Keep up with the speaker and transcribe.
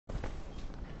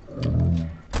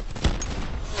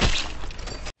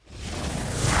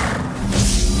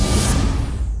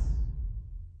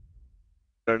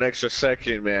an extra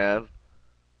second, man.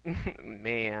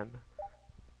 Man.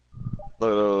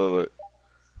 Look.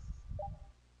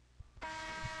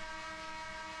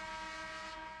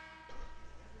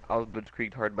 I was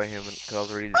blitzkrieged hard by him because I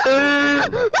was ready to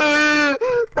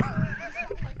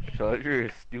shut your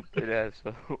stupid ass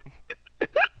up.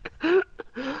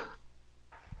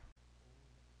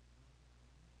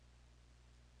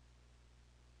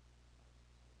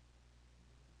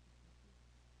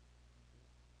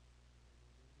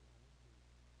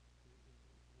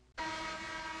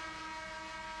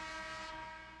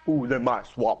 Ooh, they're my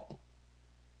swamp.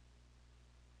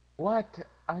 What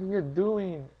are you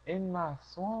doing in my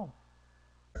swamp?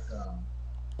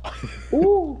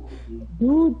 Ooh,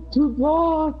 dude, 2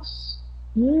 blocks.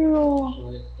 Yeah.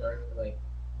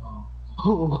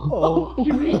 Oh.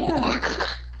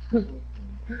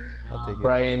 I'll take it.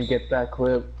 Brian, get that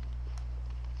clip.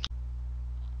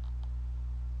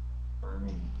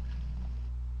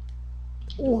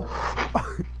 Ooh.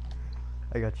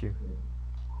 I got you.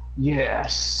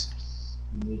 Yes.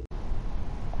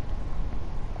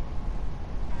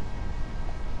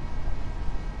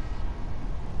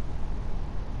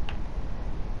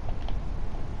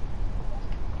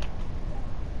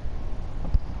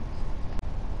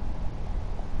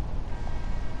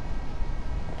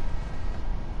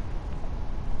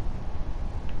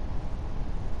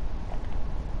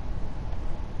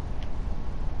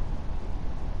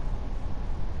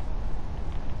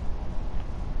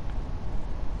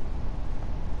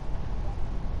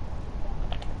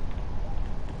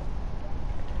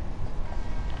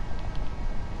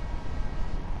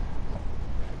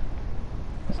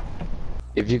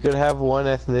 If you could have one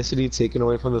ethnicity taken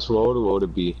away from this world, what would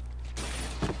it be?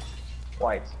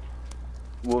 White.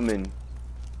 Woman.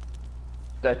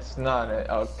 That's not it.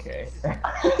 Okay.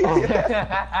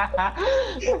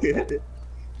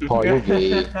 Paul, you're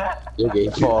gay. You're gay,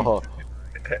 Paul.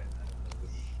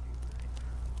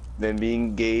 Then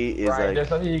being gay is Brian, like...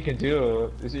 there's nothing you can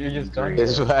do. You're just done.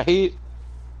 Is right?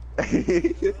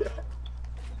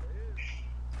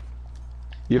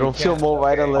 You don't feel more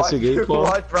right unless you're gay, Paul?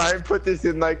 Watch Brian put this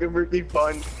in like a really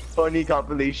funny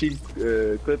compilation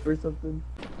clip or something.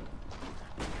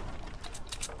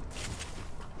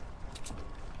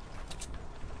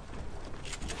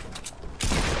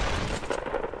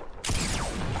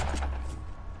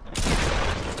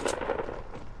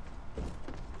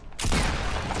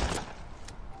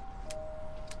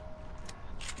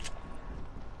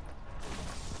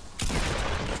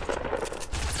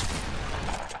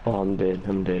 Oh, I'm dead.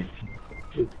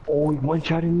 Oh, he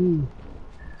one-shotted me.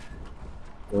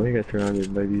 Oh, he got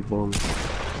surrounded by these bombs.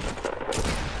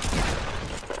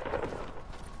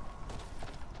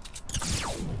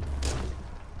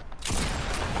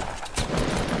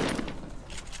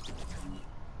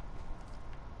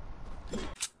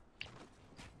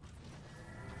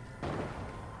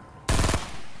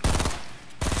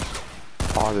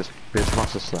 Oh, this bitch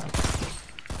wants to slap.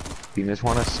 You just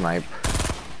want to snipe.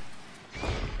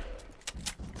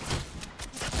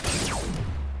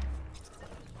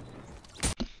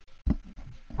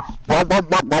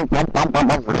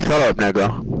 Shut up,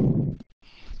 nigga.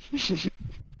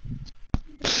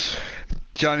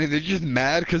 Johnny, they're just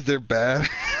mad because they're bad.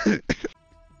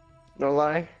 No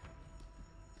lie.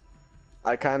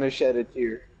 I kind of shed a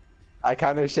tear.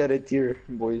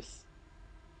 Boys.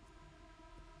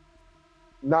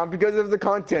 Not because of the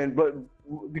content, but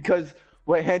because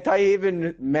what Hentai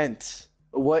Haven meant.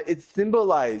 What it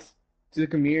symbolized to the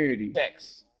community.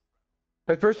 Thanks.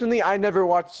 But personally, I never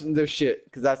watched their shit,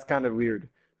 because that's kind of weird.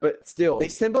 But still, they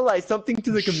symbolize something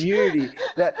to the community.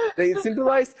 That they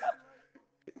symbolize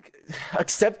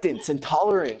acceptance and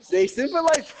tolerance. They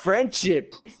symbolize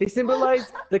friendship. They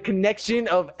symbolize the connection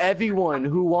of everyone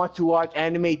who wants to watch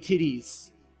anime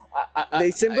titties.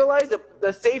 They symbolize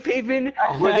the safe haven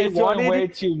where they wanted way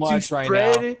too much to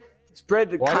right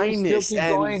spread the Why do we still kindness keep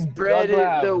and going spread drug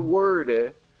lab? the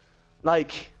word.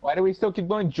 Like, Why do we still keep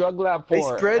going drug lab they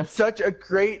for? spread such a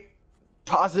great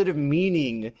positive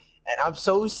meaning, and I'm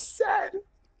so sad.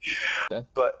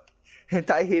 But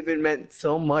Hentai Haven meant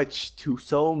so much to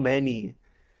so many.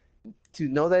 To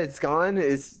know that it's gone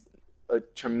is a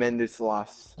tremendous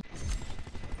loss.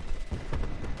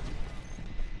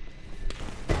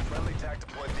 Friendly TAC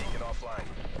deployed beacon offline.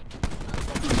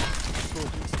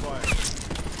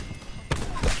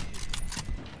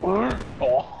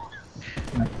 Oh.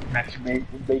 Matchmate,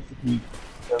 basically,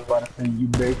 I was about to say, you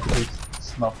basically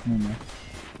snuffed me, man.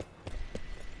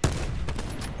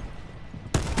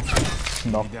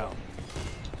 Snuffed down.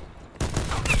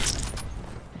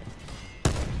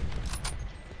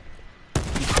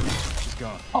 She's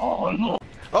gone. Oh no!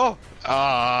 Oh,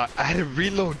 I had to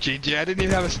reload, JJ. I didn't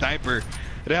even have a sniper.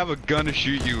 I didn't have a gun to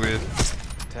shoot you with.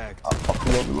 Tagged.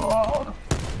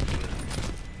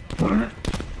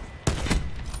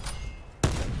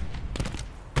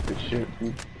 Good shit,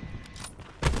 dude.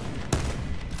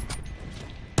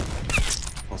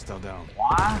 Hostile down.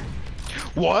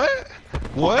 What?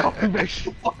 What?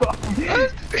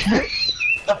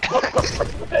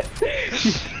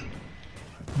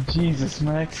 Jesus,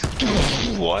 Max.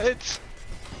 What?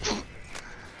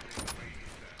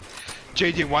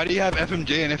 JJ, why do you have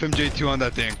FMJ and FMJ2 on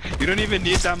that thing? You don't even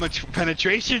need that much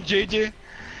penetration, JJ.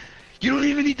 You don't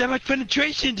even need that much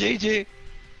penetration, JJ.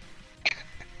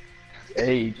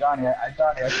 Hey, Johnny, I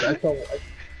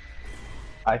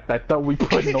thought we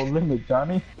put no limit,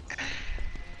 Johnny.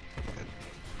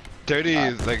 30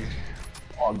 is like,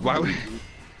 Oh, why would?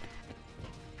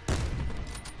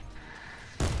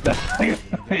 Dude,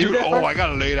 Dude, oh, I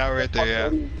got laid out right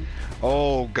there, yeah.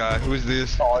 Oh god, who is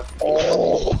this?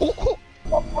 Oh.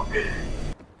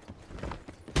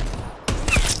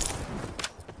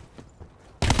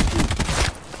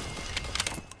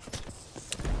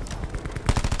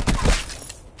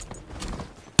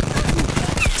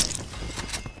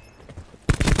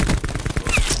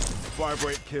 Fire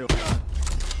break kill.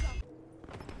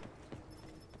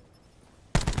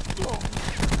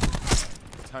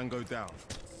 Tango down.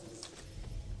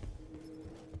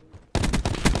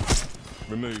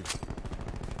 Removed.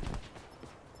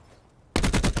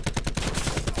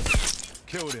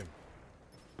 Killed him.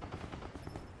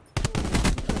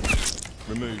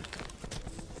 Removed.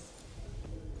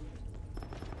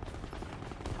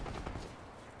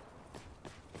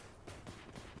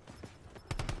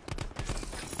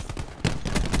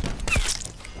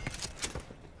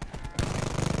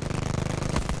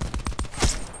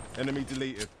 Enemy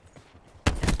deleted.